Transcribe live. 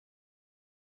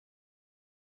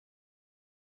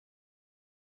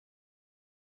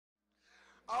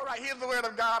All right, here's the word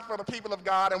of God for the people of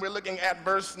God, and we're looking at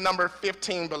verse number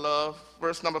 15, beloved.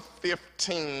 Verse number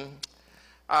 15.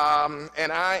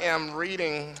 And I am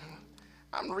reading,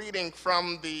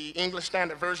 from the English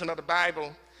Standard Version of the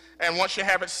Bible. And once you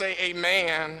have it, say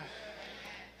amen.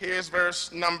 Here's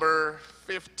verse number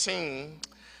 15.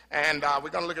 And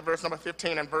we're going to look at verse number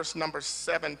 15 and verse number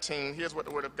 17. Here's what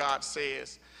the word of God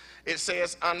says. It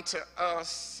says, unto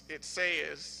us, it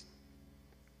says,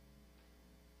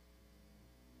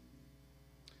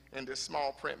 in this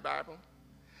small print Bible,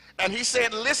 and he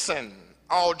said, listen,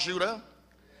 all Judah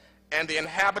and the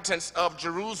inhabitants of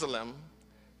Jerusalem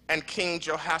and King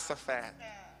Jehoshaphat.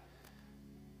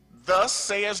 Thus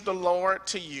says the Lord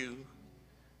to you,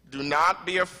 do not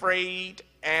be afraid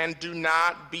and do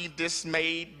not be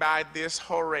dismayed by this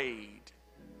parade.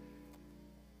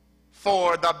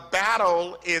 For the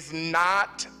battle is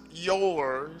not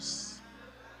yours,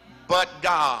 but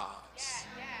God's.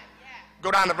 Go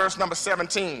down to verse number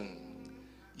 17.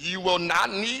 You will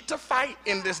not need to fight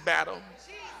in this battle.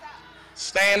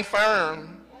 Stand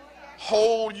firm,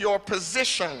 hold your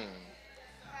position,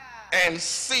 and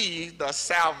see the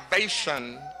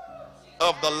salvation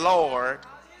of the Lord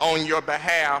on your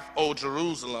behalf, O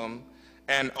Jerusalem,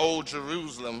 and O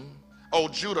Jerusalem, O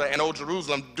Judah and O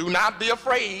Jerusalem. Do not be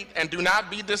afraid and do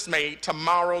not be dismayed.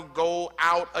 Tomorrow go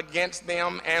out against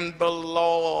them, and the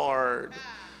Lord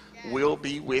will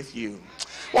be with you.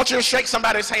 I want you to shake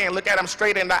somebody's hand, look at them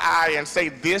straight in the eye, and say,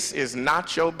 this is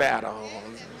not your battle.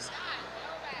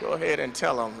 Go ahead and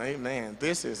tell them, amen,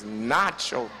 this is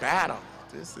not your battle.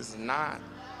 This is not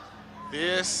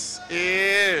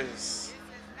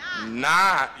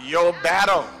your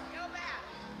battle.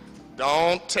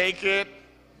 Don't take it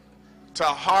to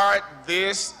heart.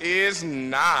 This is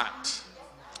not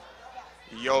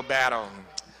your battle.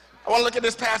 I want to look at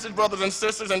this passage, brothers and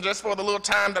sisters, and just for the little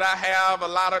time that I have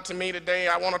allotted to me today,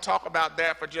 I want to talk about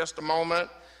that for just a moment.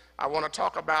 I want to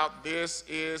talk about this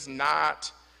is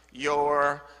not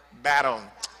your battle.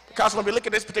 Because when we look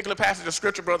at this particular passage of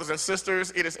scripture, brothers and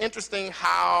sisters, it is interesting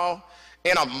how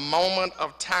in a moment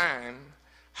of time,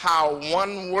 how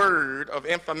one word of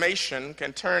information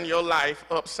can turn your life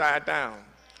upside down.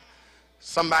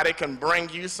 Somebody can bring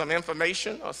you some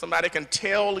information, or somebody can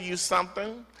tell you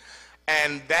something,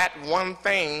 and that one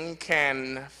thing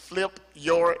can flip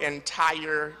your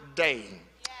entire day.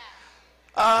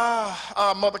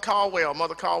 Mother Caldwell,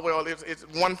 it's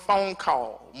one phone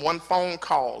call,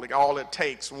 all it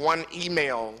takes, one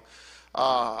email,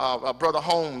 Brother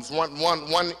Holmes,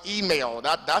 one email,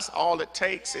 that's all it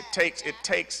takes. It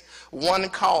takes one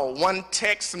call, one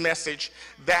text message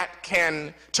that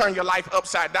can turn your life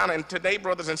upside down. And today,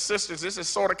 brothers and sisters, this is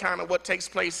sort of kind of what takes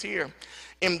place here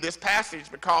in this passage,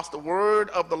 because the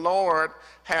word of the Lord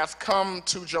has come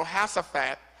to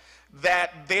Jehoshaphat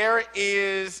that there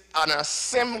is an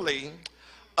assembly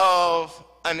of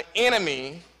an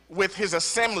enemy with his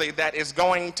assembly that is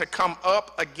going to come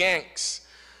up against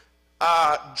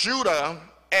Judah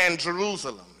and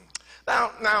Jerusalem.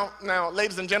 Now,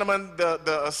 ladies and gentlemen,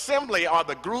 the assembly, or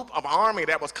the group of army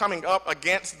that was coming up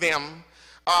against them,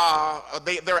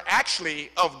 they're actually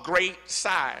of great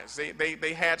size.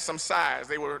 They had some size.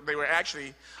 They were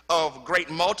actually of great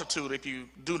multitude. If you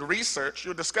do the research,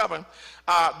 you'll discover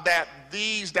that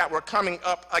these that were coming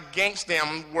up against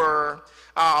them were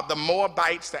the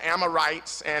Moabites, the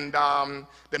Amorites, and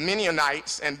the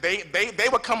Mennonites, and they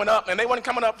were coming up, and they weren't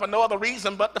coming up for no other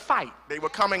reason but to fight. They were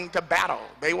coming to battle.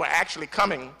 They were actually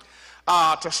coming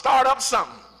to start up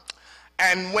something.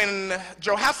 And when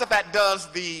Jehoshaphat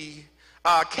does the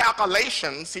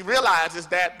calculations, he realizes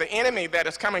that the enemy that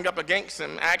is coming up against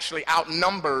him actually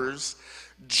outnumbers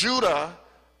Judah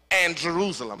and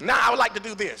Jerusalem. Now, I would like to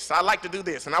do this.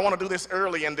 and I want to do this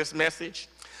early in this message,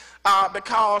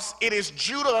 because it is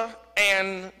Judah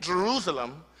and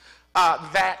Jerusalem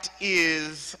that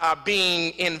is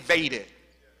being invaded.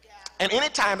 And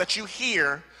anytime that you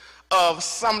hear of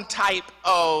some type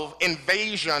of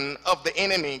invasion of the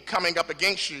enemy coming up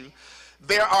against you,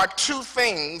 there are two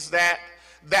things that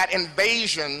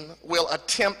invasion will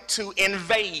attempt to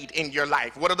invade in your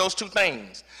life. What are those two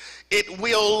things? It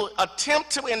will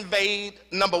attempt to invade,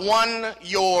 number one,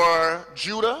 your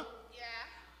Judah,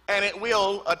 and it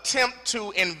will attempt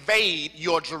to invade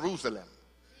your Jerusalem.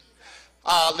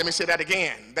 Let me say that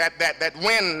again. That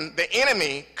when the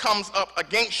enemy comes up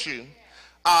against you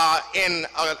in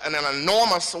an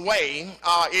enormous way,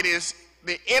 it is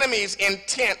the enemy's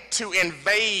intent to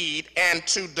invade and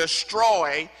to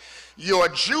destroy your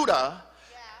Judah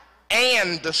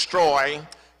and destroy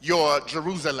your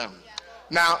Jerusalem.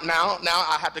 Now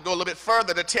I have to go a little bit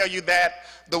further to tell you that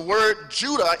the word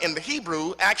Judah in the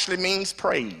Hebrew actually means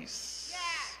praise.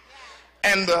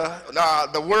 And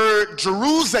the word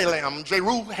Jerusalem,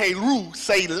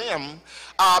 Salem,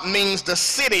 means the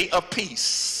city of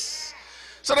peace.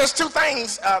 So there's two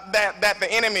things that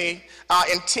the enemy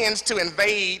intends to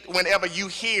invade whenever you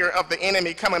hear of the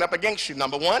enemy coming up against you.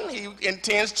 Number one, he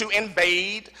intends to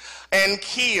invade and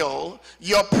kill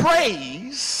your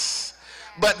praise,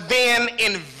 but then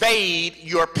invade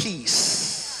your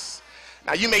peace.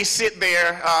 Now you may sit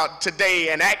there today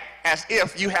and act as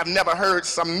if you have never heard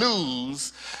some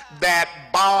news that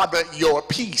bothered your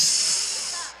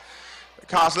peace.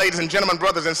 Because, ladies and gentlemen,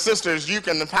 brothers and sisters, you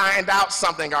can find out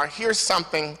something or hear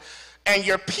something and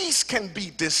your peace can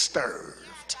be disturbed.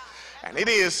 And it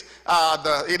is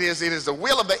the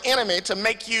will of the enemy to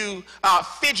make you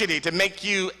fidgety, to make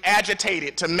you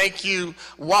agitated, to make you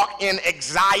walk in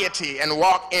anxiety and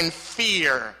walk in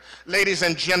fear, ladies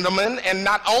and gentlemen. And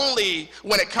not only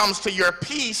when it comes to your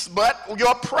peace, but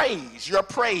your praise,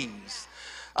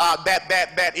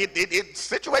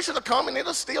 situations will come and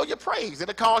it'll steal your praise.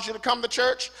 It'll cause you to come to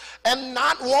church and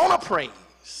not want to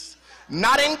praise,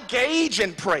 not engage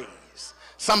in praise.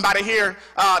 Somebody here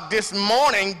this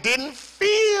morning didn't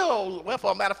feel, well,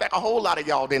 for a matter of fact, a whole lot of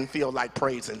y'all didn't feel like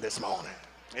praising this morning.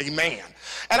 Amen.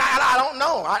 And I don't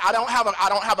know. I don't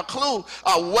have a clue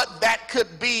what that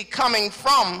could be coming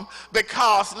from,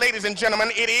 because, ladies and gentlemen,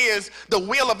 it is the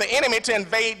will of the enemy to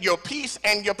invade your peace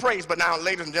and your praise. But now,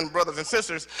 ladies and gentlemen, brothers and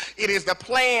sisters, it is the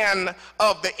plan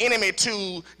of the enemy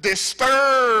to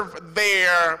disturb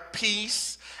their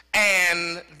peace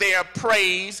and their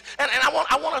praise. And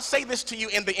I want to say this to you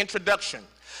in the introduction,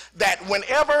 that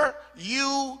whenever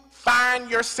you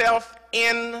find yourself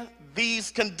in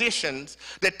these conditions,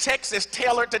 the text is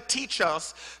tailored to teach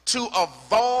us to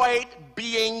avoid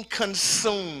being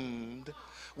consumed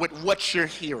with what you're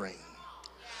hearing.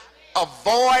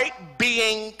 Avoid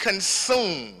being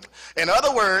consumed. In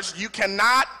other words, you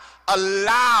cannot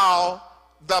allow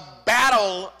the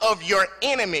battle of your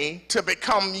enemy to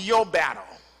become your battle,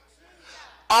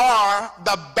 or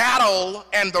the battle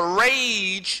and the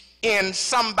rage in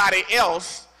somebody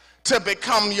else to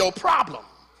become your problem.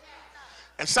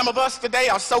 And some of us today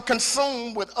are so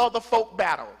consumed with other folk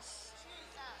battles,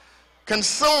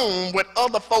 consumed with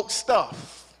other folk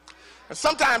stuff. And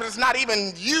sometimes it's not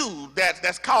even you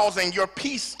that's causing your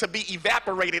peace to be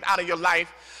evaporated out of your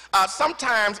life.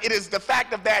 Sometimes it is the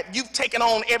fact of that you've taken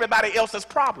on everybody else's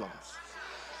problems,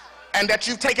 and that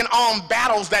you've taken on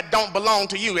battles that don't belong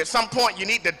to you. At some point, you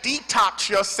need to detox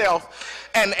yourself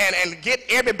and get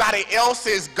everybody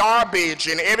else's garbage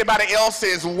and everybody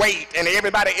else's weight and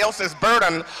everybody else's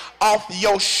burden off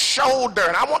your shoulder.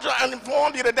 And I want to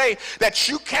inform you today that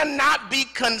you cannot be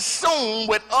consumed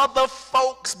with other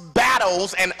folks'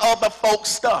 battles and other folks'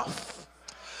 stuff.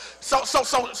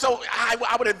 So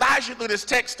I would advise you through this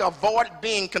text to avoid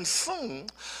being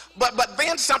consumed. But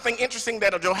then something interesting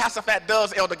that Jehoshaphat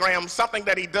does, Elder Graham, something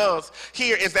that he does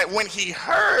here is that when he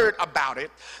heard about it,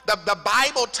 the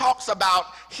Bible talks about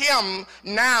him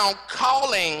now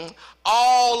calling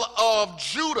all of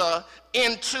Judah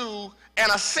into an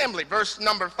assembly. Verse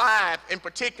number 5 in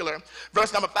particular,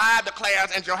 verse number 5 declares,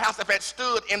 and Jehoshaphat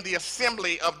stood in the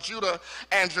assembly of Judah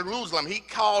and Jerusalem. He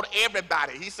called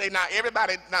everybody. He said, now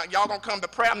everybody, now y'all gonna come to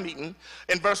prayer meeting.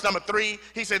 In verse number 3,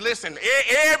 he said, listen,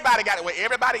 everybody got it. Well,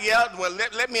 everybody yelled, well,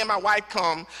 let me and my wife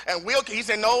come, and he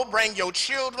said, no, bring your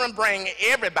children, bring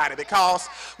everybody, because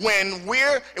when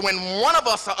one of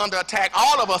us are under attack,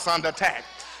 all of us are under attack.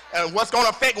 And what's going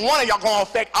to affect one of y'all going to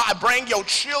affect, bring your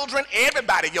children,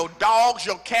 everybody, your dogs,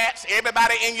 your cats,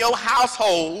 everybody in your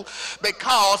household,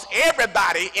 because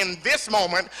everybody in this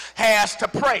moment has to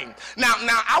pray. Now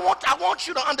I want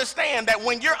you to understand that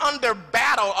when you're under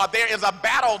battle, or there is a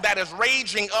battle that is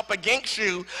raging up against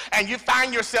you, and you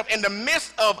find yourself in the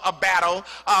midst of a battle,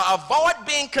 avoid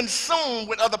being consumed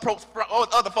with other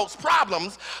folks'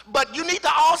 problems, but you need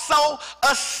to also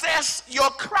assess your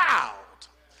crowd.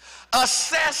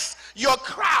 Assess your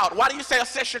crowd. Why do you say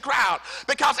assess your crowd?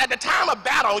 Because at the time of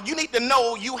battle, you need to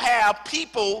know you have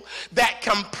people that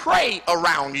can pray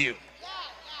around you.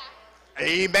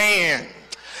 Amen.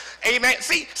 Amen.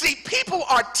 See, people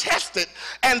are tested,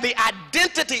 and the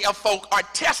identity of folk are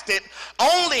tested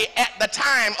only at the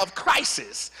time of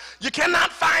crisis. You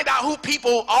cannot find out who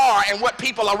people are and what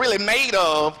people are really made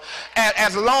of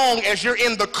as long as you're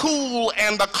in the cool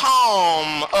and the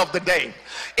calm of the day.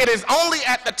 It is only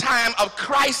at the time of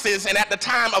crisis and at the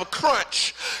time of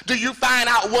crunch do you find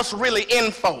out what's really in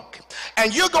folk.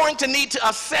 And you're going to need to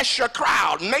assess your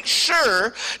crowd. Make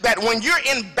sure that when you're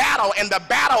in battle and the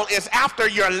battle is after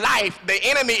your life, the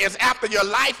enemy is after your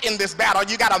life in this battle,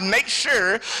 you got to make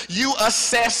sure you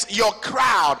assess your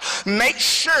crowd. Make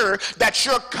sure that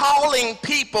you're calling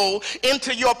people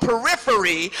into your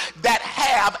periphery that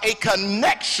have a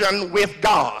connection with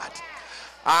God.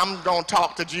 I'm going to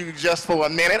talk to you just for a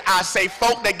minute. I say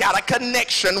folk that got a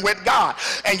connection with God.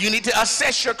 And you need to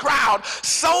assess your crowd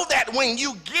so that when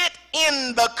you get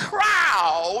in the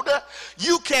crowd,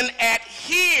 you can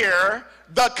adhere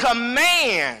the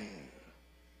command.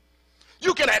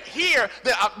 You can adhere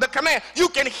the command. You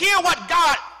can hear what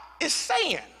God is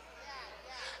saying.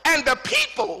 And the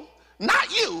people, not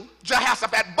you,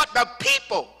 Jehoshaphat, but the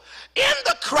people in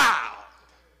the crowd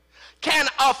can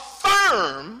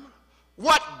affirm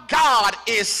what God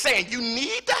is saying. You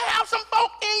need to have some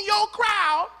folk in your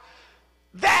crowd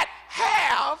that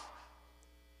have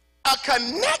a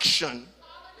connection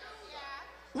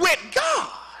with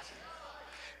God,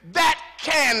 that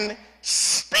can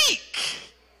speak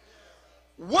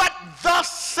what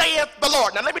thus saith the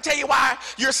Lord. Now let me tell you why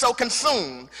you're so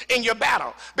consumed in your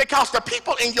battle. Because the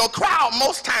people in your crowd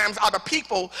most times are the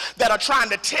people that are trying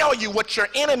to tell you what your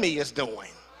enemy is doing.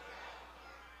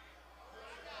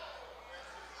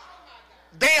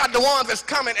 They are the ones that's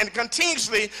coming and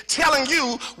continuously telling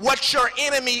you what your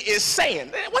enemy is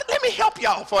saying. Let me help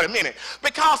y'all for a minute.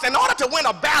 Because in order to win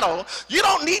a battle, you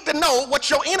don't need to know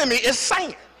what your enemy is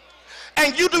saying.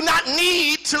 And you do not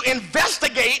need to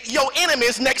investigate your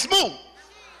enemy's next move.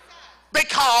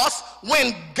 Because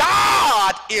when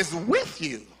God is with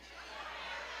you,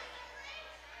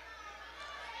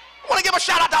 I want to give a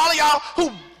shout out to all of y'all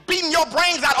who beating your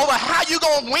brains out over how you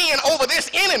going to win over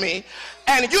this enemy.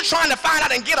 And you're trying to find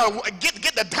out and get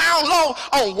the down low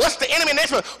on what's the enemy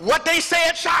next one. What they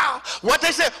said, child. What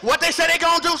they said they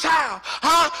gonna do, child.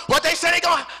 What they said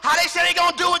how they said they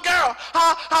gonna do it, girl.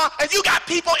 If you got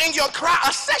people in your crowd,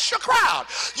 assess your crowd.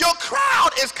 Your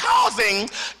crowd is causing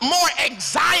more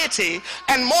anxiety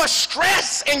and more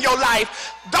stress in your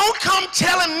life. Don't come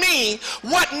telling me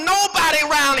what nobody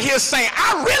around here is saying.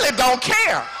 I really don't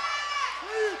care.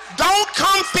 Don't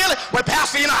come feeling, well,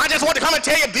 Pastor, I just want to come and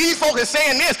tell you these folks are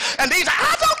saying this and these.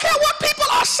 I don't care what people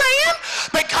are saying,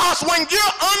 because when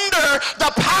you're under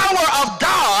the power of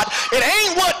God, it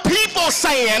ain't what people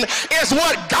saying, it's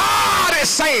what God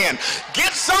is saying.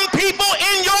 Get some people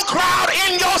in your crowd,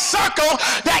 in your circle,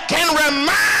 that can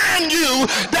remind you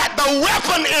that the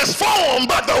weapon is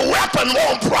formed, but the weapon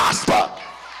won't prosper.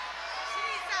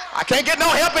 I can't get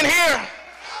no help in here.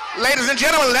 Ladies and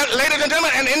gentlemen,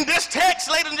 and in this text,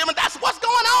 ladies and gentlemen, that's what's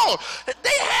going on.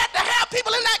 They had to have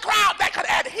people in that crowd that could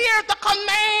adhere the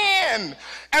command.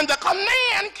 And the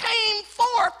command came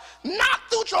forth not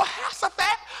through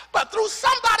Jehoshaphat, but through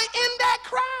somebody in that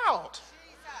crowd.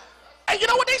 And you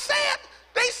know what they said?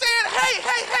 They said, hey,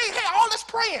 all this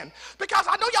praying. Because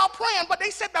I know y'all praying, but they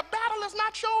said the battle is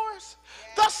not yours.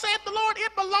 Thus saith the Lord,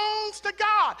 it belongs to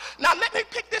God. Now let me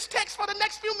pick this text for the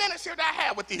next few minutes here that I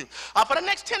have with you. For the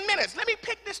next 10 minutes, let me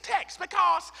pick this text,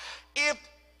 because if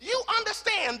you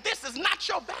understand this is not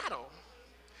your battle,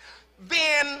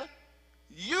 then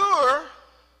you're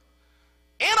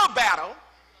in a battle,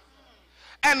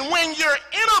 and when you're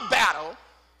in a battle,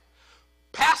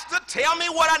 Pastor, tell me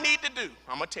what I need to do.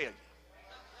 I'm going to tell you.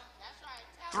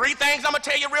 Three things I'm going to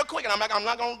tell you real quick, and I'm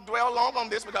not going to dwell long on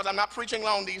this because I'm not preaching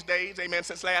long these days, amen,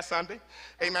 since last Sunday.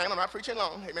 Amen, I'm not preaching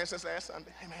long, amen, since last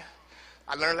Sunday, amen.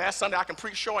 I learned last Sunday I can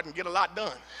preach short and get a lot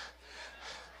done.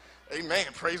 Amen,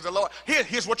 praise the Lord.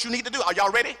 Here's what you need to do. Are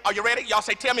y'all ready? Are you ready? Y'all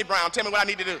say, tell me, Brown, tell me what I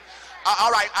need to do.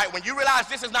 All right, when you realize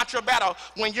this is not your battle,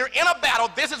 when you're in a battle,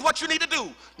 this is what you need to do.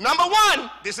 Number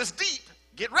one, this is deep.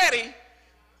 Get ready.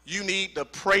 You need to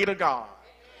pray to God.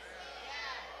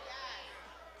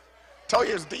 I told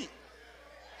you it's deep.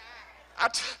 I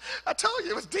told you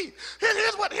it was deep.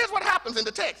 Here's what happens in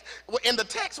the text. In the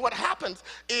text, what happens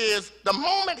is the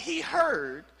moment he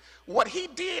heard what he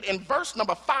did in verse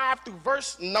number 5 through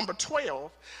verse number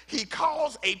 12, he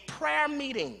calls a prayer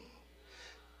meeting.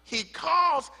 He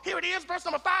calls, here it is, verse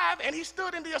number 5, and he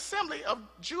stood in the assembly of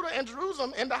Judah and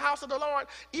Jerusalem in the house of the Lord,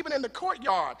 even in the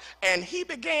courtyard. And he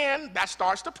began, that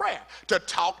starts the prayer, to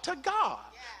talk to God,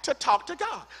 to talk to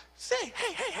God. Say,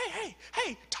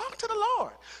 hey, talk to the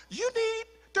Lord. You need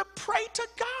to pray to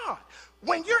God.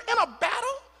 When you're in a battle,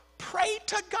 pray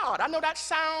to God. I know that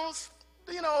sounds,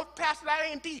 Pastor, that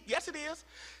ain't deep. Yes, it is.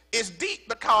 It's deep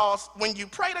because when you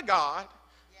pray to God,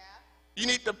 you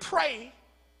need to pray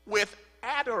with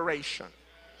adoration.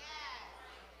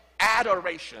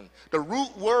 Adoration. The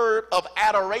root word of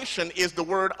adoration is the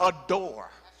word adore.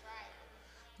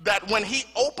 that when he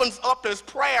opens up his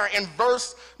prayer in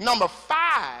verse number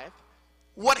 5,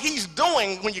 what he's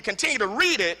doing when you continue to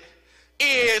read it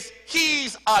is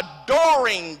he's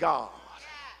adoring God.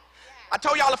 I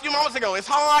told y'all a few moments ago, it's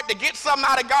hard to get something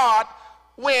out of God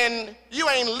when you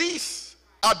ain't least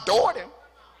adored him.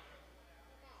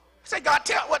 Say, God,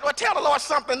 tell the Lord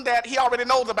something that he already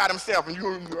knows about himself. And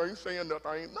you ain't saying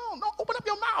nothing. No, open up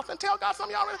your mouth and tell God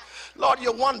something you already. Lord,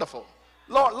 you're wonderful.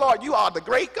 Lord, you are the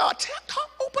great God.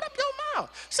 Open up your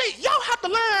mouth. See, y'all have to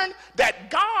learn that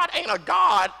God ain't a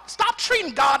God. Stop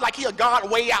treating God like he a God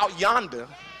way out yonder.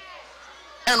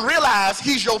 And realize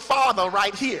he's your father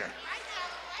right here.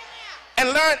 And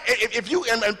learn, if you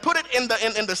and put it in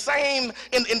the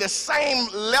same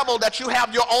level that you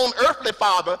have your own earthly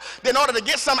father. In order to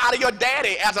get something out of your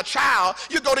daddy as a child,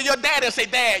 you go to your daddy and say,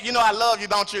 Dad, you know I love you,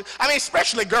 don't you? I mean,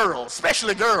 especially girls,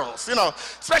 you know,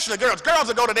 especially girls. Girls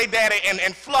will go to their daddy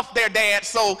and fluff their dad.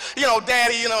 So, you know,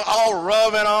 daddy, you know, all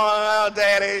rubbing on, oh,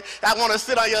 daddy, I want to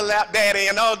sit on your lap, daddy,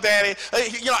 and oh, daddy.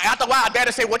 You know, after a while,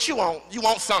 daddy say, what you want? You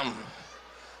want something.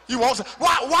 You won't say,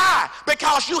 why?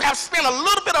 Because you have spent a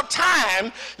little bit of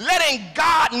time letting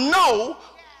God know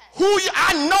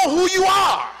I know who you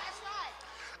are.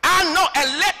 I know,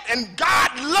 and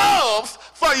God loves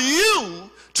for you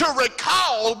to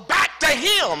recall back to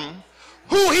him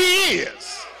who he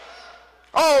is.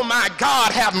 Oh my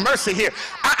God, have mercy here.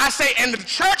 I say in the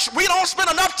church, we don't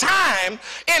spend enough time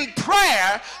in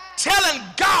prayer telling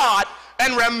God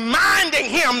and reminding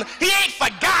him he ain't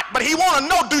forgot, but he want to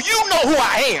know, do you know who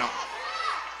I am?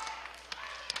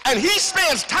 And he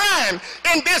spends time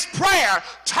in this prayer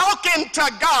talking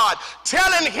to God,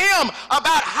 telling him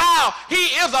about how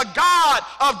he is a God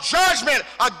of judgment,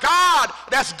 a God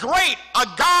that's great, a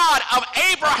God of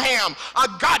Abraham, a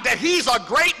God that he's a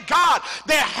great God.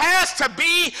 There has to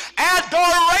be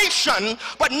adoration,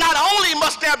 but not only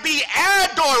must there be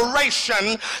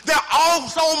adoration, there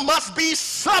also must be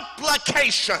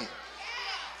supplication.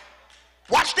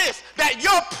 Watch this, that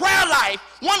your prayer life,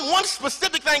 one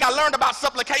specific thing I learned about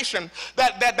supplication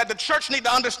that the church need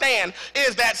to understand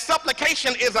is that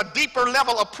supplication is a deeper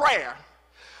level of prayer,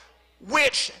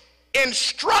 which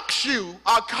instructs you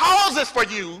or causes for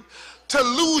you to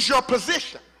lose your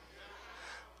position.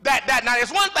 Now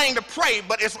it's one thing to pray,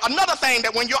 but it's another thing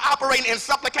that when you're operating in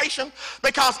supplication,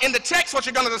 because in the text what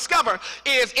you're going to discover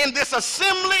is in this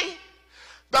assembly,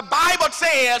 the Bible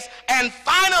says, and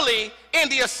finally in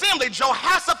the assembly,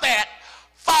 Jehoshaphat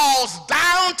falls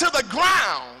down to the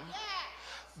ground,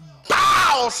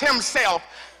 bows himself,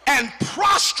 and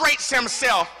prostrates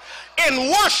himself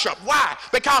in worship. Why?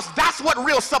 Because that's what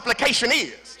real supplication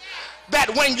is.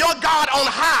 That when your God on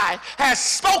high has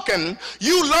spoken,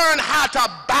 you learn how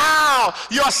to bow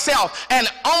yourself and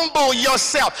humble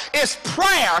yourself. It's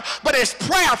prayer, but it's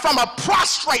prayer from a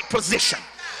prostrate position.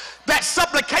 That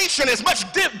supplication is much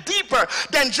deeper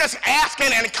than just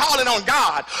asking and calling on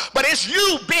God. But it's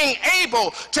you being able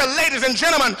to, ladies and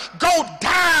gentlemen, go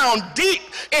down deep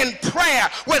in prayer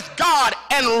with God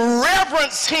and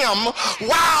reverence him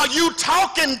while you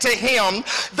talking to him,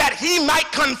 that he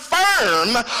might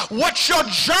confirm what your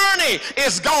journey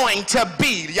is going to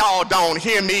be. Y'all don't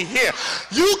hear me here.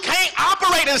 You can't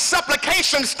operate in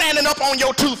supplication standing up on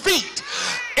your 2 feet.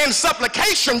 In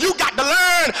supplication, you got to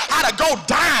learn how to go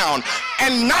down,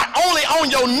 and not only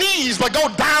on your knees, but go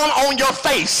down on your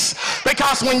face.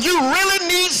 Because when you really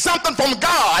need something from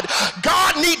God,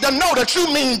 God need to know that you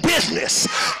mean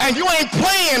business and you ain't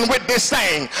playing with this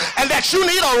thing, and that you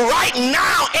need a right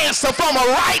now answer from a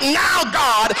right now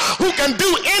God who can do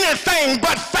anything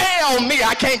but fail me.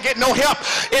 I can't get no help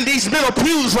in these middle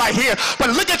pews right here,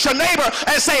 but look at your neighbor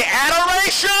and say,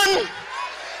 adoration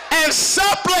and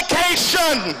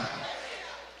supplication.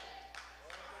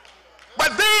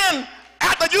 But then,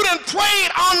 after you done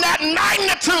prayed on that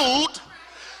magnitude,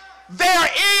 there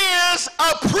is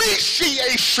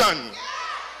appreciation.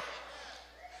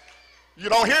 You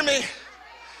don't hear me?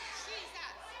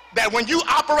 That when you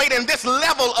operate in this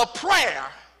level of prayer,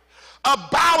 of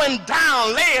bowing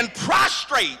down, laying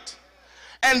prostrate,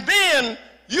 and then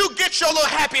you get your little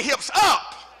happy hips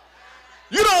up,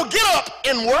 you don't get up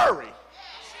and worry.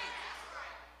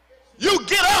 You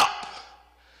get up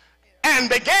and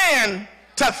begin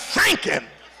to thank him,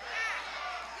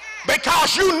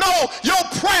 because you know your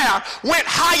prayer went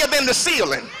higher than the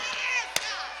ceiling,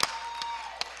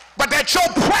 but that your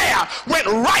prayer went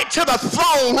right to the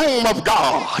throne room of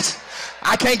God.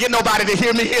 I can't get nobody to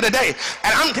hear me here today.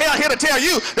 And I'm here to tell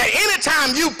you that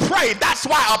anytime you pray, that's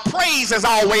why a praise is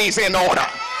always in order.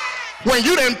 When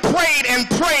you done prayed and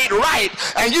prayed right,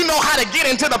 and you know how to get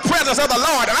into the presence of the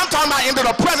Lord, and I'm talking about into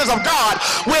the presence of God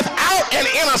without an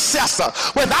intercessor,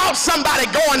 without somebody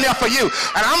going there for you.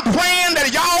 And I'm praying that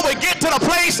y'all will get to the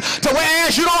place to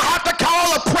whereas you don't have to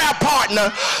call a prayer partner,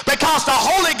 because the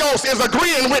Holy Ghost is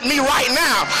agreeing with me right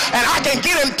now, and I can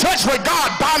get in touch with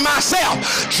God by myself.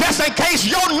 Just in case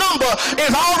your number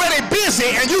is already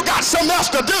busy and you got something else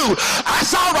to do,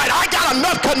 that's all right. I got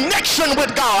enough connection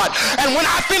with God, and when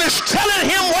I finish telling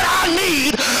him what I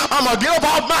need, I'm going to get up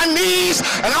off my knees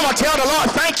and I'm going to tell the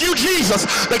Lord, thank you, Jesus,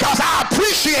 because I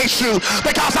appreciate you,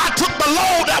 because I took the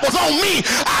load that was on me,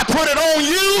 I put it on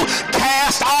you.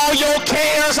 Cast all your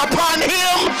cares upon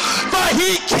him, for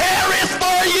he careth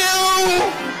for you.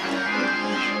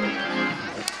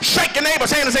 Shake your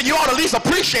neighbor's hand and say, you ought to at least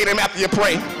appreciate him after you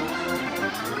pray.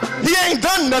 He ain't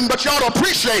done nothing, but you ought to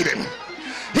appreciate him.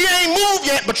 He ain't moved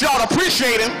yet, but you ought to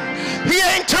appreciate him. He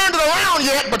ain't turned it around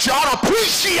yet, but you ought to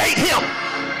appreciate him.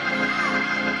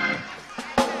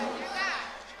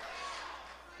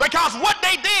 Because what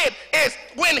they did is,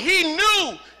 when he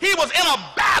knew he was in a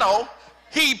battle,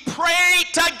 he prayed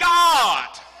to God.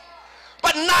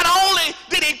 But not only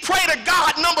did he pray to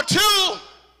God, number two,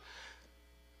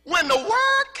 when the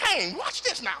word came, watch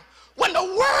this now, when the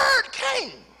word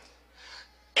came,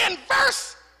 in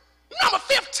verse number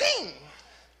 15,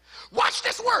 watch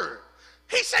this word.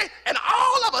 He said, and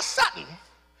all of a sudden,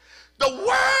 the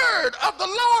word of the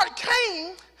Lord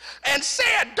came and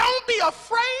said, don't be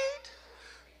afraid,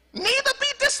 neither be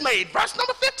dismayed. Verse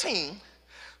number 15,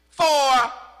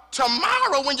 for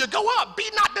tomorrow when you go up, be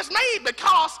not dismayed,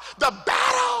 because the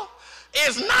battle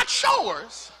is not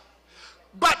yours,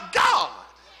 but God.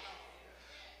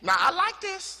 Now, I like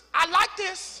this. I like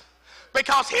this.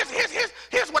 Because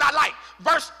here's what I like.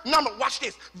 Watch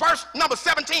this. Verse number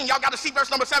 17. Y'all got to see verse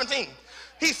number 17.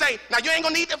 He say, now you ain't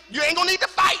gonna need to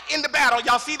fight in the battle.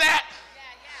 Y'all see that? Yeah.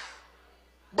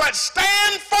 But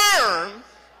stand firm.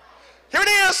 Here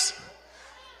it is.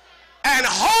 And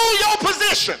hold your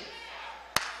position.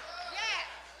 Yeah.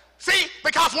 See,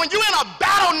 because when you're in a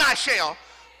battle nutshell,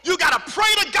 you gotta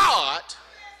pray to God.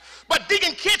 But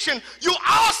Deacon Kitchen, you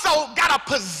also gotta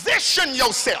position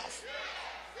yourself.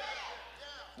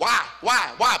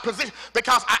 Why? Position.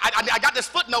 Because I got this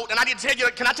footnote, and I need to tell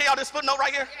you, can I tell y'all this footnote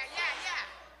right here? Yeah.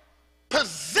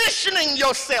 Positioning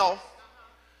yourself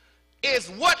is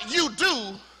what you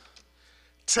do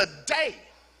today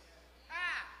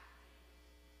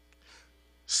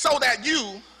so that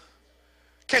you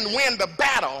can win the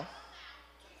battle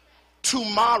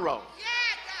tomorrow.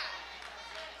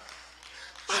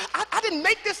 I didn't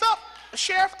make this up,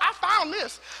 Sheriff. I found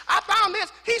this.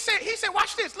 He said,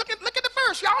 watch this. Look at the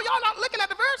verse. Y'all not looking at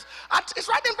the verse. It's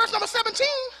right there in verse number 17.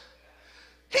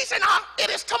 He said, now, it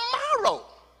is tomorrow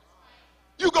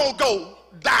you're going to go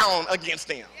down against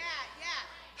them.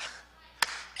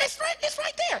 It's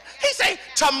right there. He said,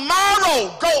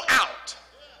 tomorrow go out.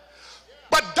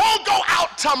 But don't go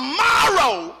out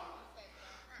tomorrow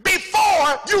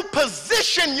before you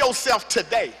position yourself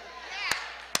today.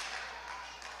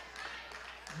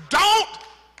 Don't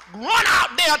run out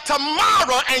there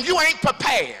tomorrow and you ain't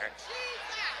prepared.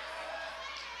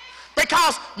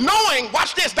 Because knowing,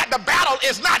 watch this, that the battle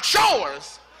is not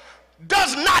yours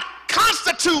does not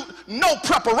constitute no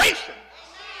preparation.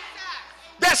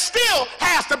 There still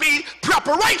has to be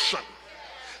preparation.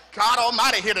 God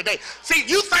Almighty here today. See,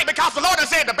 you think because the Lord has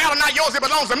said the battle not yours, it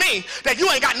belongs to me, that you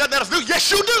ain't got nothing else to do.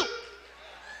 Yes, you do.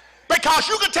 Because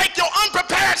you can take your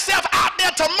unprepared self out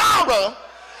there tomorrow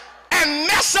and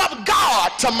mess up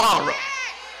God tomorrow.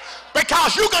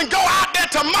 Because you can go out there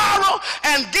tomorrow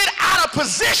and get out of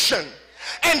position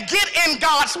and get in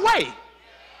God's way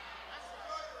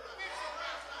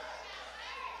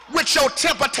with your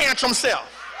temper tantrum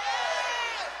self,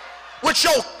 with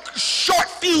your short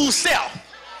fuse self.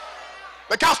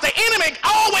 Because the enemy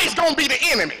always gonna be the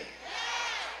enemy.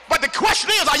 But the question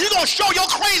is, are you gonna show your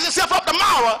crazy self up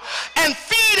tomorrow and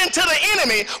feed into the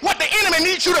enemy what the enemy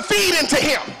needs you to feed into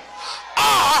him? Or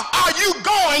are you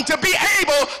going to be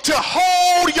able to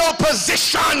hold your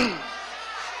position?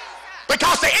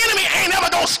 Because the enemy ain't ever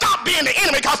gonna stop being the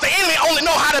enemy, because the enemy only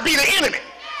know how to be the enemy.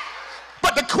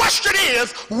 But the question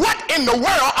is, what in the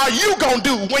world are you gonna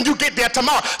do when you get there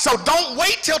tomorrow? So don't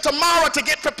wait till tomorrow to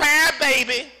get prepared,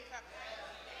 baby.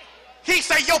 He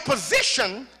said your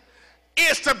position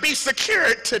is to be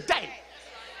secured today.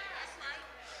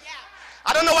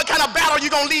 I don't know what kind of battle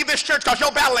you're going to leave this church, because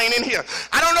your battle ain't in here.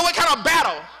 I don't know what kind of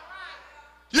battle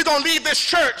you're going to leave this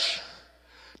church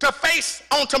to face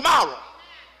on tomorrow.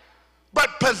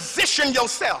 But position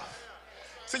yourself.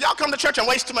 So y'all come to church and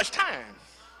waste too much time.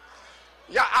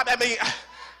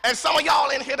 And some of y'all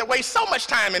in here that waste so much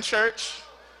time in church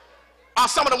are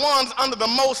some of the ones under the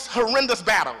most horrendous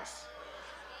battles.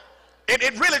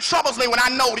 It really troubles me when I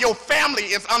know your family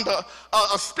is under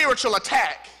a spiritual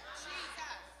attack.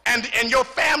 And your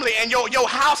family and your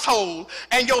household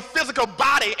and your physical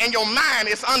body and your mind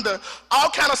is under all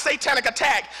kind of satanic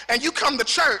attack, and you come to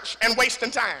church and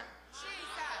wasting time.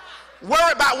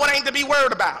 Worry about what ain't to be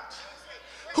worried about.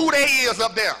 Who they is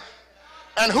up there,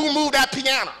 and who moved that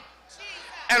piano,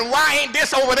 and why ain't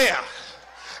this over there,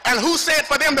 and who said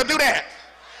for them to do that.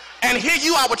 And here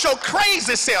you are with your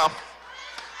crazy self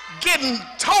getting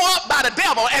tore up by the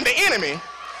devil and the enemy,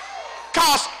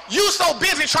 because you so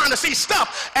busy trying to see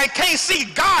stuff and can't see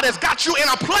God has got you in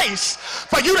a place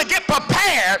for you to get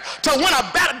prepared to win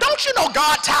a battle. Don't you know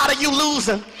God tired of you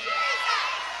losing?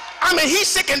 I mean, he's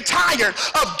sick and tired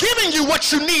of giving you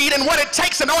what you need and what it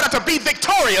takes in order to be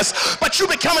victorious, but you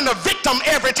becoming the victim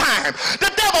every time.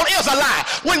 The devil is a lie.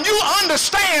 When you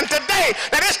understand today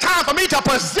that it's time for me to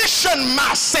position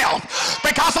myself,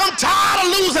 because I'm tired of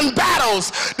losing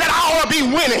battles that I ought to be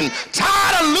winning,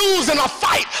 tired of losing a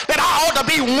fight that I ought to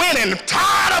be winning,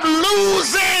 tired of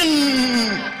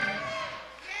losing.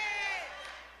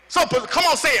 So come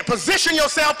on, say it. Position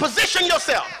yourself. Position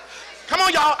yourself. Come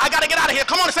on, y'all. I got to get out of here.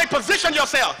 Come on and say position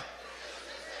yourself.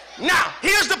 Now,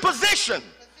 here's the position.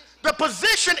 The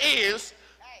position is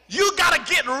you got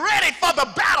to get ready for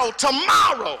the battle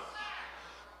tomorrow.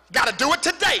 Got to do it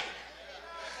today.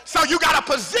 So you got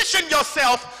to position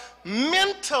yourself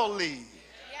mentally.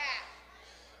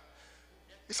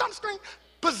 You saw the screen?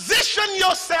 Position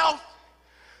yourself.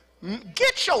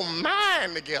 Get your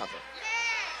mind together.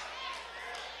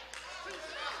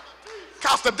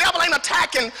 Because the devil ain't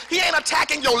attacking, he ain't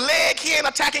attacking your leg, he ain't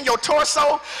attacking your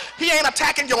torso, he ain't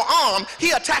attacking your arm, he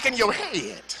attacking your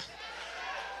head.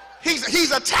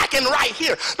 He's attacking right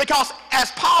here. Because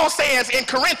as Paul says in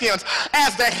Corinthians,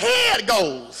 as the head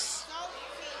goes,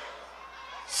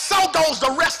 so goes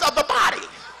the rest of the body.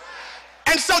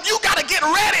 And so you got to get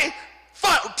ready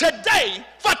for today,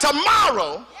 for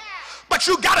tomorrow, but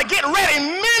you got to get ready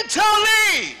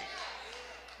mentally.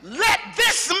 Let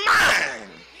this mind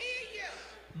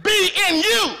be in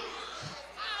you.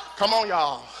 Come on,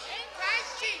 y'all.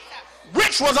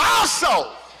 Which was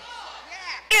also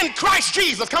in Christ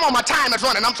Jesus. Come on, my time is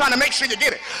running. I'm trying to make sure you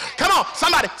get it. Come on,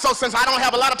 somebody. So since I don't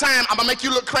have a lot of time, I'm going to make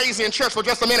you look crazy in church for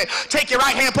just a minute. Take your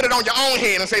right hand, put it on your own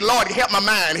head and say, Lord, help my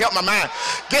mind, help my mind.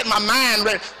 Get my mind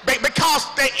ready. Because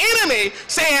the enemy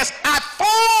says, I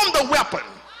formed the weapon.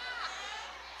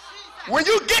 When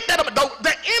you get that,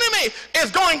 the enemy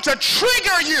is going to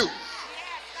trigger you.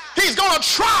 He's going to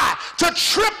try to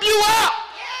trip you up.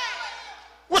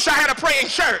 Wish I had a praying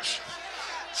church.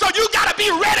 So you got to be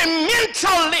ready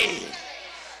mentally.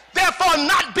 Therefore,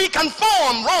 not be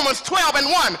conformed, Romans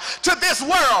 12:1, to this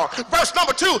world. Verse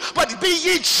number 2, but be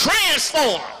ye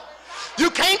transformed. You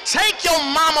can't take your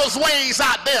mama's ways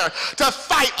out there to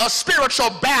fight a spiritual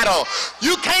battle.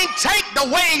 You can't take the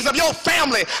ways of your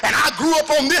family. And I grew up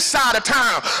on this side of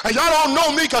town, and y'all don't know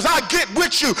me because I get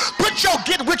with you. Put your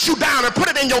get with you down and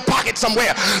put it in your pocket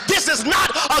somewhere. This is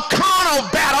not a carnal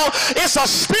battle. It's a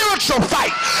spiritual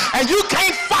fight. And you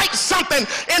can't fight something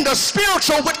in the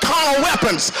spiritual with carnal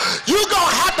weapons. You're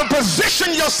going to have to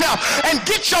position yourself and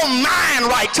get your mind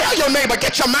right. Tell your neighbor,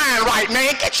 get your mind right,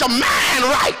 man. Get your mind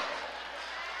right.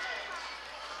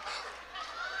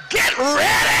 Get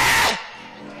ready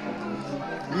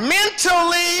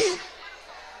mentally.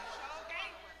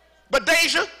 But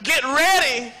Deja, get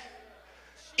ready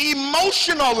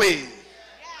emotionally.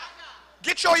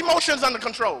 Get your emotions under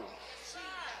control.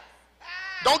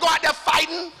 Don't go out there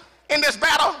fighting in this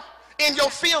battle in your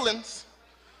feelings.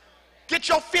 Get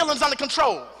your feelings under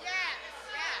control.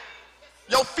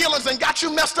 Your feelings and got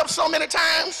you messed up so many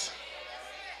times.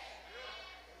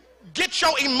 Get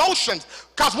your emotions,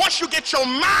 because once you get your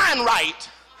mind right,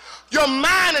 your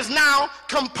mind is now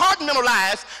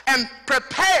compartmentalized and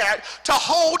prepared to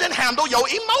hold and handle your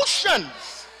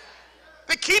emotions,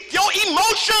 to keep your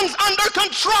emotions under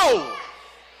control.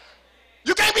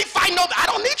 You can't be fighting no, I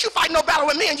don't need you fighting no battle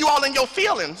with me and you all in your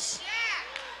feelings.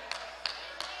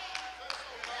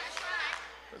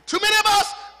 Too many of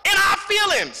us in our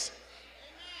feelings.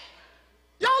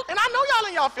 Y'all, and I know y'all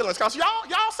in y'all feelings, because y'all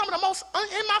some of the most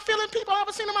in my feeling people I've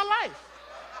ever seen in my life.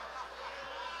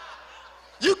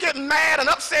 You get mad and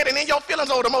upset and in your feelings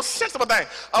over the most sensible thing.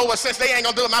 Oh, well, since they ain't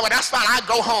gonna do it my way, that's fine. I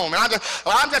go home and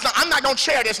I'm not gonna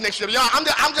chair this next year. Y'all,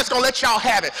 I'm just gonna let y'all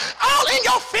have it. All in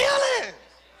your feelings.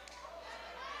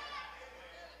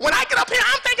 When I get up here,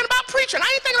 I'm thinking about preaching.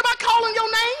 I ain't thinking about calling your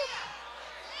name.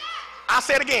 I'll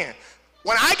say it again.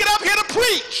 When I get up here to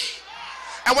preach,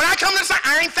 And when I come to say,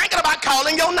 I ain't thinking about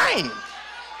calling your name.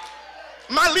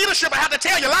 My leadership, I have to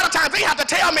tell you, a lot of times they have to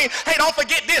tell me, hey, don't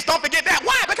forget this, don't forget that.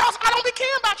 Why? Because I don't be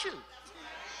caring about you.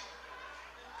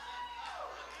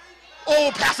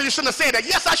 Oh, Pastor, you shouldn't have said that.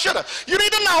 Yes, I should have. You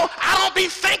need to know I don't be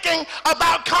thinking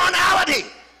about carnality.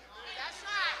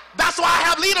 That's why I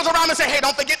have leaders around and say, hey,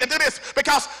 don't forget to do this.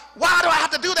 Because why do I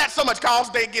have to do that so much? Because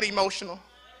they get emotional.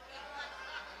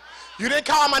 You didn't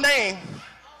call my name.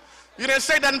 You didn't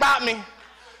say nothing about me.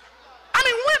 I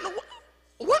mean,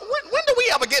 when do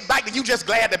we ever get back to you just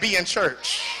glad to be in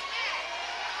church?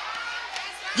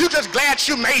 You just glad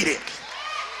you made it.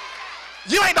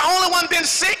 You ain't the only one been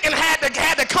sick and had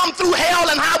to come through hell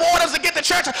and high waters to get to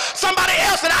church. Somebody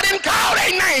else that I didn't call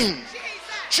their name.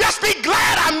 Just be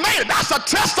glad I made it. That's a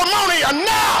testimony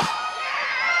enough.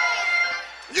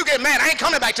 You get mad. I ain't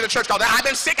coming back to the church because I've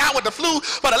been sick out with the flu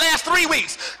for the last 3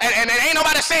 weeks. And ain't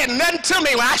nobody saying nothing to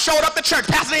me when I showed up to church.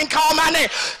 Pastor didn't call my name.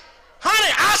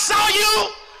 Honey, I saw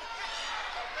you.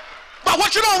 But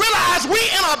what you don't realize, we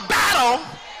in a battle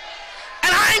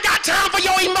and I ain't got time for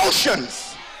your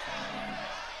emotions.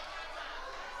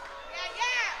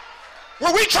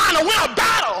 When we trying to win a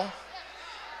battle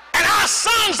and our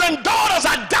sons and daughters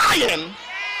are dying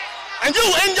and you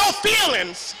in your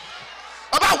feelings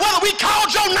about whether we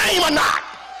called your name or not.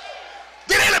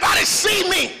 Did anybody see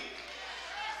me?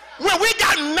 When we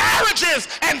got marriages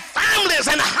and families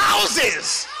and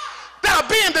houses that are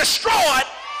being destroyed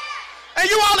and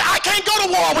you all, I can't go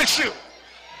to war with you.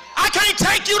 I can't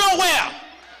take you nowhere.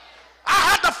 I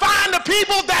have to find the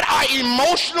people that are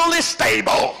emotionally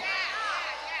stable.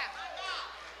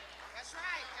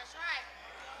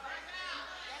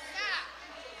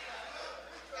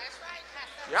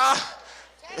 Yeah.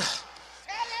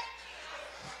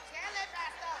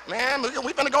 Man, we're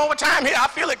going to go over time here. I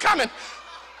feel it coming.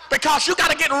 Because you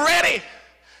got to get ready.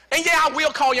 And yeah, I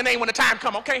will call your name when the time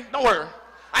comes, okay? Don't worry.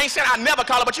 I ain't saying I never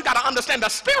call it, but you got to understand the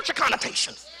spiritual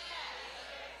connotations.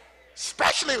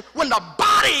 Especially when the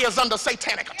body is under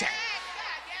satanic attack.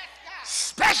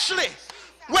 Especially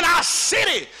when our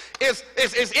city is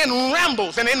in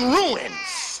rambles and in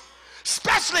ruins.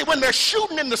 Especially when they're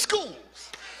shooting in the schools.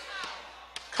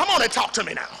 Come on and talk to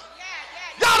me now.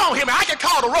 Y'all don't hear me. I can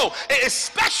call the roll.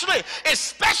 Especially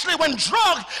when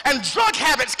drug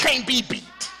habits can't be beat.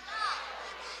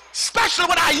 Especially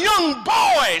when our young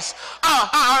boys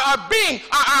are being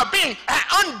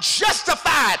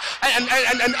unjustified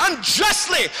and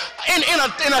unjustly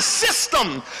in a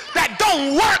system that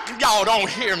don't work. Y'all don't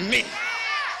hear me.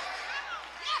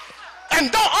 And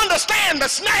don't understand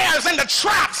the snares and the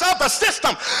traps of the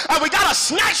system. And we got to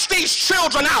snatch these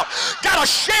children out. Got a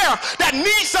sheriff that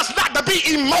needs us not to be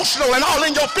emotional and all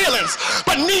in your feelings,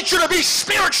 but needs you to be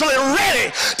spiritually ready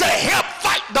to help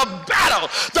fight the battle,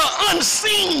 the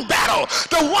unseen battle,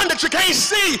 the one that you can't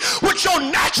see with your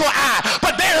natural eye.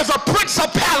 But there is a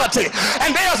principality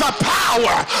and there's a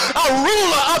power, a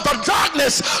ruler of the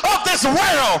darkness of this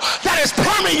world that is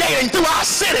permeating through our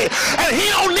city. And he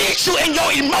don't need you in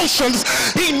your emotions.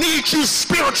 He needs you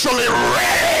spiritually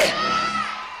ready.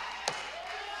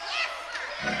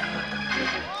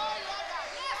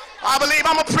 I believe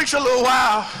I'm going to preach a little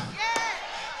while.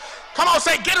 Come on,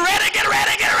 say, get ready, get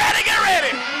ready, get ready, get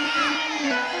ready.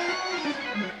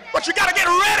 But you got to get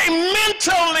ready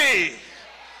mentally.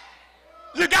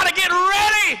 You got to get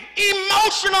ready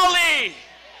emotionally.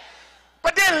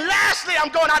 But then lastly,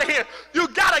 I'm going out of here. You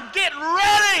got to get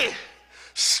ready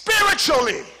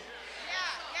spiritually.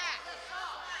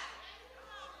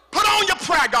 Put on your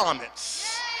prayer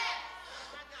garments.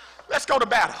 Let's go to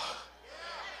battle.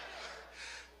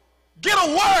 Get a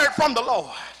word from the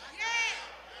Lord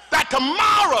that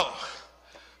tomorrow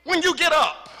when you get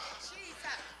up,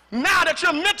 now that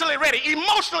you're mentally ready,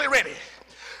 emotionally ready,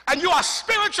 and you are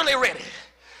spiritually ready,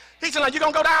 he said, now you're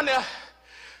going to go down there,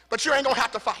 but you ain't going to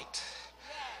have to fight.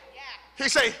 He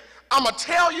said, I'm going to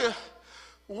tell you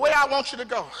where I want you to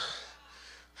go.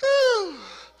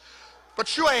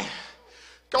 But you ain't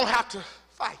gonna have to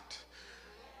fight.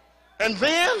 And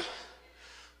then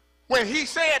when he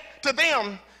said to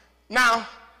them, now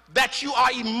that you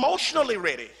are emotionally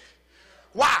ready.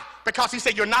 Why? Because he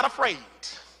said you're not afraid.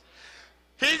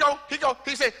 Here you go.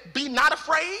 He said, be not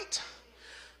afraid,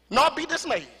 nor be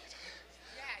dismayed.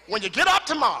 When you get up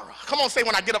tomorrow, come on, say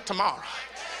when I get up tomorrow.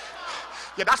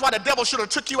 Yeah, that's why the devil should have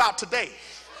took you out today.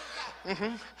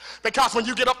 Because when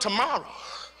you get up tomorrow,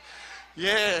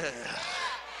 yeah.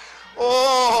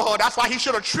 Oh, that's why he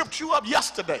should have tripped you up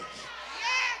yesterday.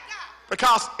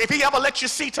 Because if he ever let you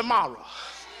see tomorrow,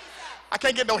 I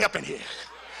can't get no help in here.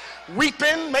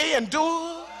 Weeping may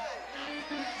endure.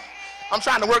 I'm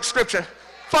trying to work scripture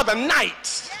for the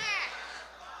night.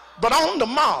 But on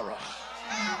tomorrow,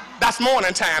 that's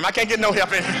morning time. I can't get no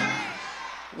help in here.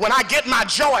 When I get my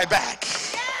joy back,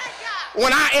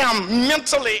 when I am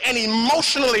mentally and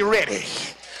emotionally ready,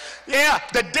 yeah,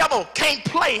 the devil can't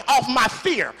play off my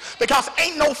fear because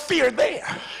ain't no fear there.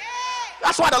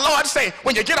 That's why the Lord say,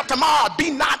 when you get up tomorrow, be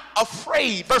not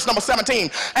afraid, verse number 17,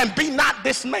 and be not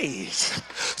dismayed.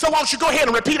 So why don't you go ahead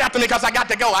and repeat after me, because I got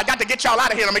to go. I got to get y'all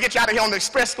out of here. I'm going to get you out of here on the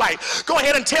express flight. Go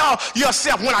ahead and tell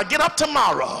yourself, when I get up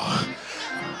tomorrow,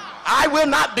 I will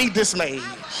not be dismayed,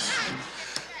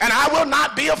 and I will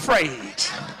not be afraid.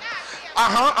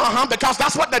 Because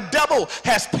that's what the devil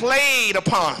has played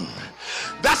upon.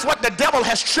 That's what the devil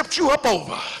has tripped you up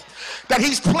over. That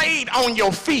he's played on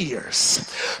your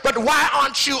fears. But why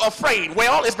aren't you afraid?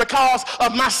 Well, it's because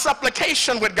of my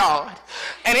supplication with God.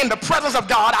 And in the presence of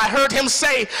God, I heard him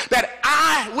say that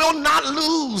I will not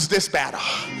lose this battle.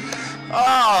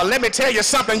 Oh, let me tell you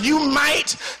something. You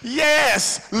might,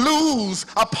 yes, lose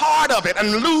a part of it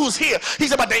and lose here. He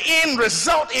said, but the end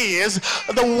result is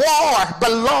the war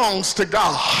belongs to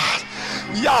God.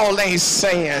 Y'all ain't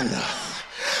saying.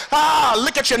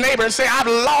 Look at your neighbor and say, I've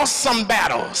lost some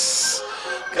battles.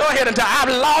 Go ahead and tell, I've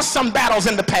lost some battles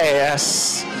in the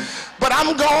past, but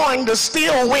I'm going to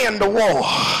still win the war.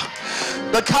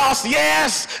 Because,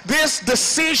 yes, this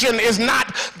decision is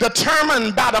not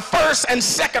determined by the first and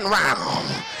second round.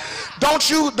 Don't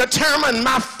you determine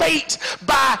my fate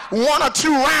by 1 or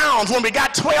 2 rounds when we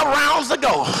got 12 rounds to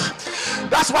go.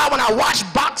 That's why when I watch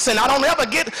boxing, I don't ever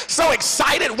get so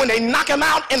excited when they knock him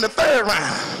out in the 3rd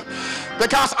round.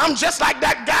 Because I'm just like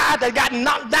that guy that got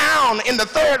knocked down in the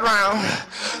 3rd round.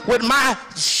 With my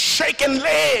shaking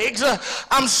legs,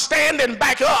 I'm standing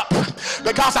back up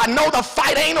because I know the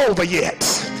fight ain't over yet.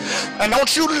 And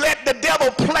don't you let the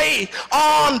devil play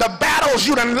on the battles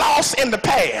you done lost in the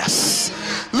past.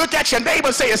 Look at your neighbor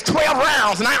and say, it's 12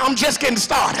 rounds and I'm just getting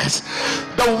started.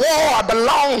 The war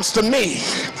belongs to me.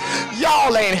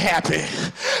 Y'all ain't happy.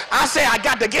 I say I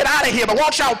got to get out of here, but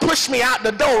won't y'all push me out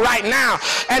the door right now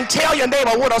and tell your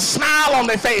neighbor with a smile on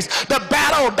their face, the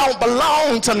battle don't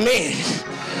belong to me.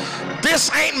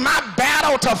 This ain't my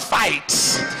battle to fight,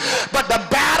 but the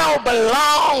battle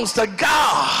belongs to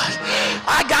God.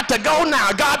 I got to go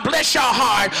now. God bless your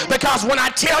heart, because when I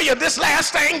tell you this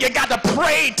last thing, you got to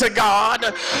pray to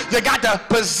God. You got to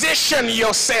position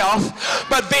yourself.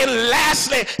 But then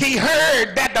lastly, he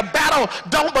heard that the battle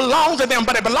don't belong to them,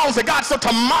 but it belongs to God. So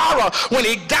tomorrow, when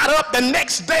he got up the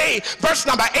next day, verse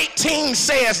number 18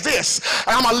 says this,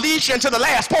 and I'm going to lead you into the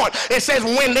last point. It says,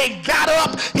 when they got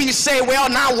up, he said, well,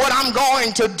 now what I'm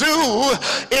going to do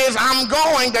is I'm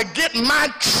going to get my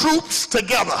troops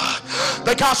together.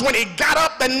 Because when he got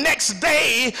up the next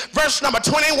day, verse number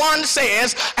 21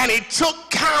 says, and he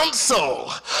took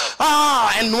counsel.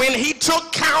 And when he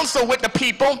took counsel with the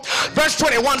people, verse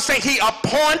 21 says he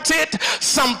appointed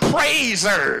some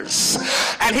praisers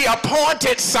and he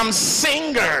appointed some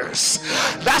singers.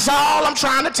 That's all I'm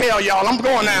trying to tell y'all. I'm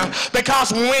going now.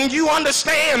 Because when you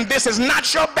understand this is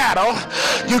not your battle,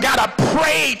 you got to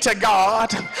pray to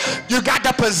God. You got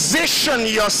to position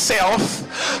yourself.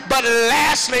 But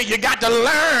lastly, you got to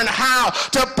learn how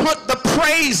to put the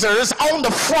praisers on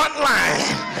the front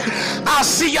line. I'll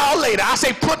see y'all later. I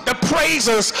say put the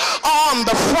praisers on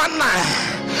the front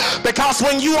line. Because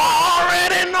when you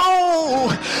already know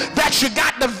that you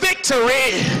got the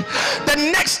victory, the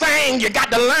next thing you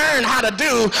got to learn how to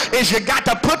do is you got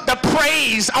to put the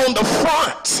praise on the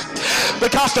front.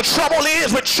 Because the trouble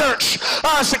is with church,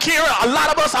 Shakira, a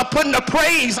lot of us are putting the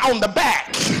praise on the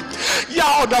back.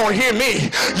 Y'all don't hear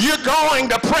me. You're going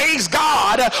to praise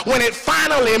God when it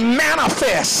finally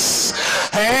manifests.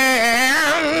 And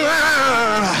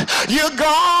you're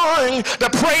going to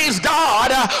praise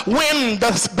God when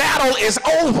the battle is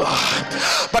over.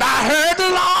 But I heard the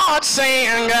Lord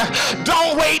saying,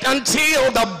 don't wait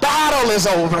until the battle is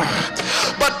over,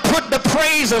 but put the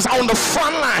praises on the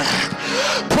front line.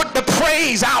 Put the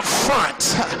praise out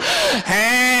front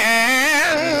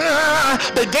and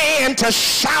begin to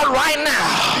shout right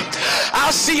now.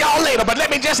 I'll see y'all later, but let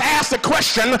me just ask the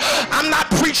question. I'm not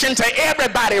preaching to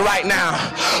everybody right now,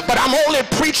 but I'm only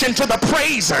preaching to the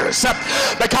praisers,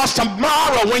 because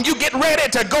tomorrow when you get ready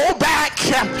to go back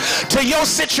to your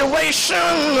situation,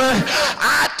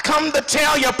 I come to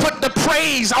tell you, put the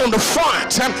praise on the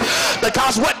front.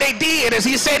 Because what they did is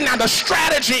he said, now the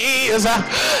strategy is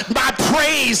my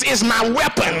praise is my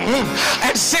weapon,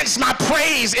 and since my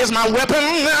praise is my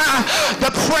weapon,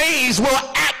 the praise will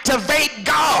act activate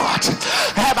God.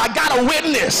 Have I got a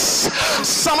witness?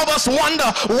 Some of us wonder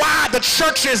why the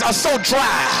churches are so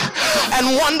dry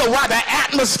and wonder why the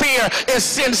atmosphere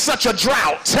is in such a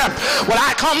drought. What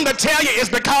I come to tell you is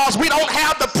because we don't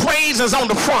have the praises on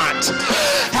the front.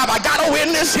 Have I got a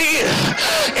witness here?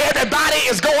 Everybody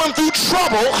is going through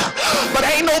trouble, but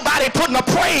ain't nobody putting a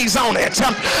praise on it.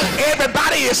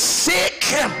 Everybody is sick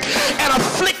and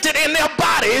afflicted in their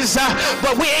bodies,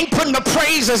 but we ain't putting the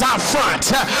praises out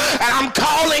front. And I'm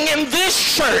calling in this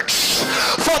church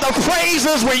for the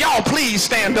praises. Will y'all please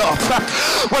stand up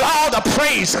with all the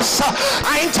praises?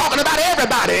 I ain't talking about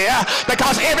everybody,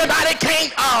 because everybody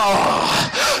can't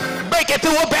make it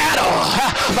through a battle,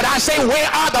 but I say, where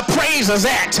are the praises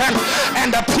at?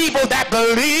 And the people that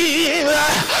believe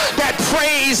that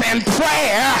praise and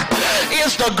prayer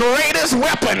is the greatest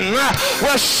weapon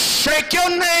will shake your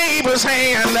neighbor's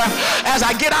hand as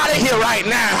I get out of here right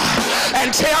now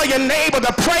and tell your neighbor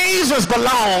the praises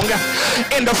belong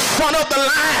in the front of the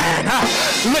line.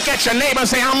 Look at your neighbor and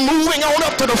say, I'm moving on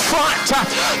up to the front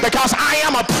because I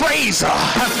am a praiser.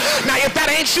 Now if that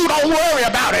ain't you, don't worry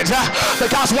about it,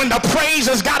 because when the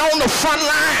praises got on the front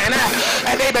line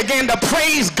and they began to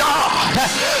praise God,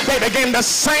 they began to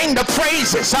sing the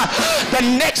praises. The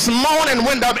next morning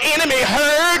when the enemy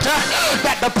heard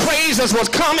that the praises was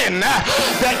coming,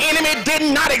 the enemy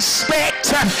did not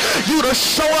expect you to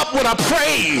show up with a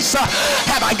praise.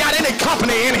 Have I got any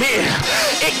company in here?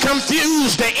 It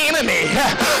confused the enemy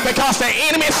because the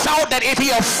enemy thought that if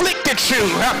he afflicted you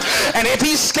and if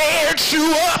he scared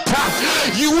you up,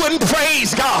 you wouldn't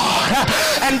praise God.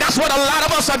 And that's what a lot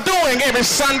of us are doing every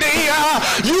Sunday.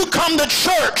 You come to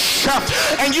church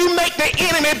and you make the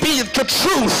enemy be the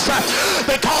truth,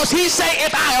 because he say,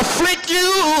 if I afflict you,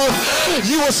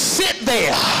 you will sit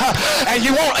there and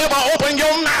you won't ever open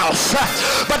your mouth.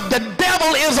 But the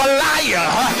devil is a liar,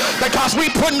 because we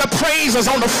putting the praises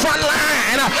on the front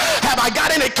line. Have I got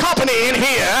any company in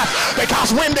here?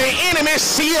 Because when the enemy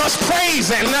see us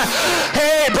praising,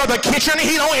 hey, Brother Kitchen,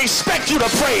 he don't expect you to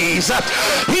praise.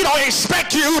 He don't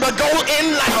expect you to go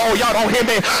in like, oh, y'all don't hear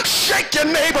me. Shake your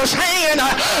neighbor's hand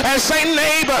and say,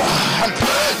 neighbor,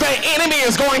 the enemy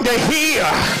is going to hear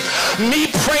me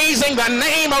praising the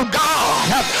name of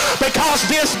God, because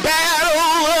this battle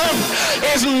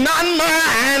is not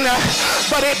mine,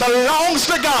 but it belongs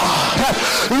to God.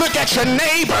 Look at your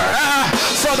neighbor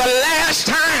for the last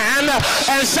time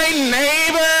and say,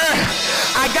 neighbor,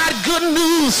 I got good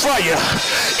news for you.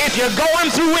 If you're going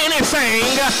through anything,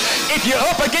 if you're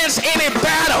up against any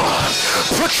battle,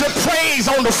 put your praise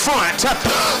on the front.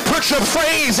 Put your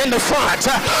praise in the front.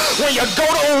 When you go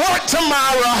to work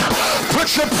tomorrow,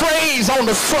 put your praise on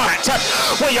the front.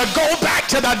 When you go back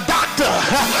to the doctor,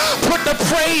 put the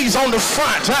praise on the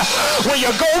front. When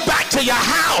you go back to your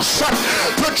house,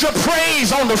 put your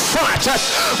praise on the front.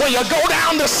 When you go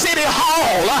down to City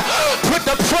Hall, put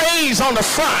the praise on the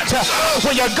front.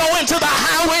 When you go into the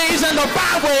highways and the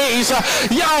byways,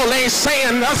 y'all ain't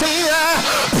saying nothing.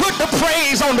 Put the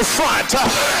praise on the front.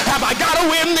 Have I got a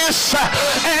witness?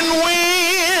 And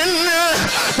when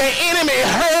the enemy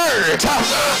heard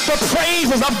the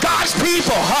praises of God's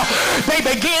people, they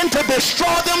began to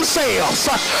destroy themselves.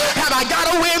 Have I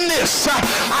got a witness?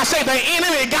 I say the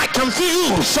enemy got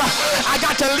confused. I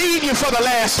got to leave you for the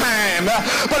last time,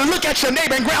 but look at your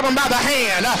neighbor and grab him by the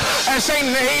hand and say,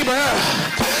 neighbor,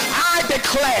 I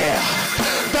declare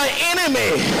the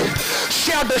enemy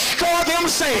shall destroy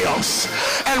themselves,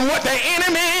 and what the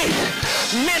enemy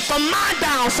meant for my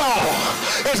downfall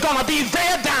is going to be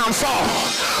their downfall.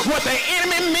 What the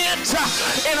enemy meant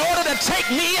in order to take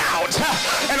me out,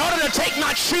 in order to take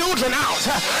my children out,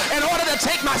 in order to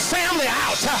take my family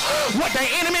out, what the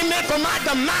enemy meant for my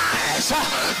demise,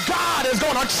 God is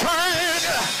going to turn.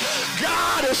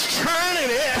 God is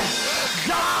turning it.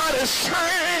 God is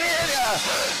turning it.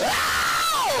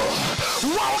 Oh,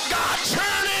 won't God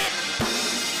turn it?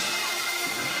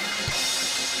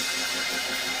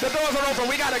 The doors are open.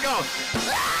 We got to go.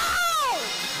 Oh!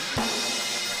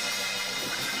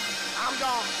 I'm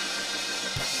gone.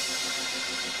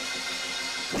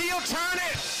 He'll turn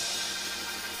it.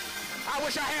 I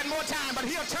wish I had more time, but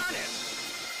he'll turn it.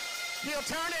 He'll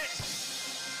turn it.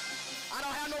 I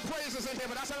don't have no praises in here,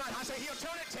 but that's all right. I say he'll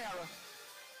turn it, Tara.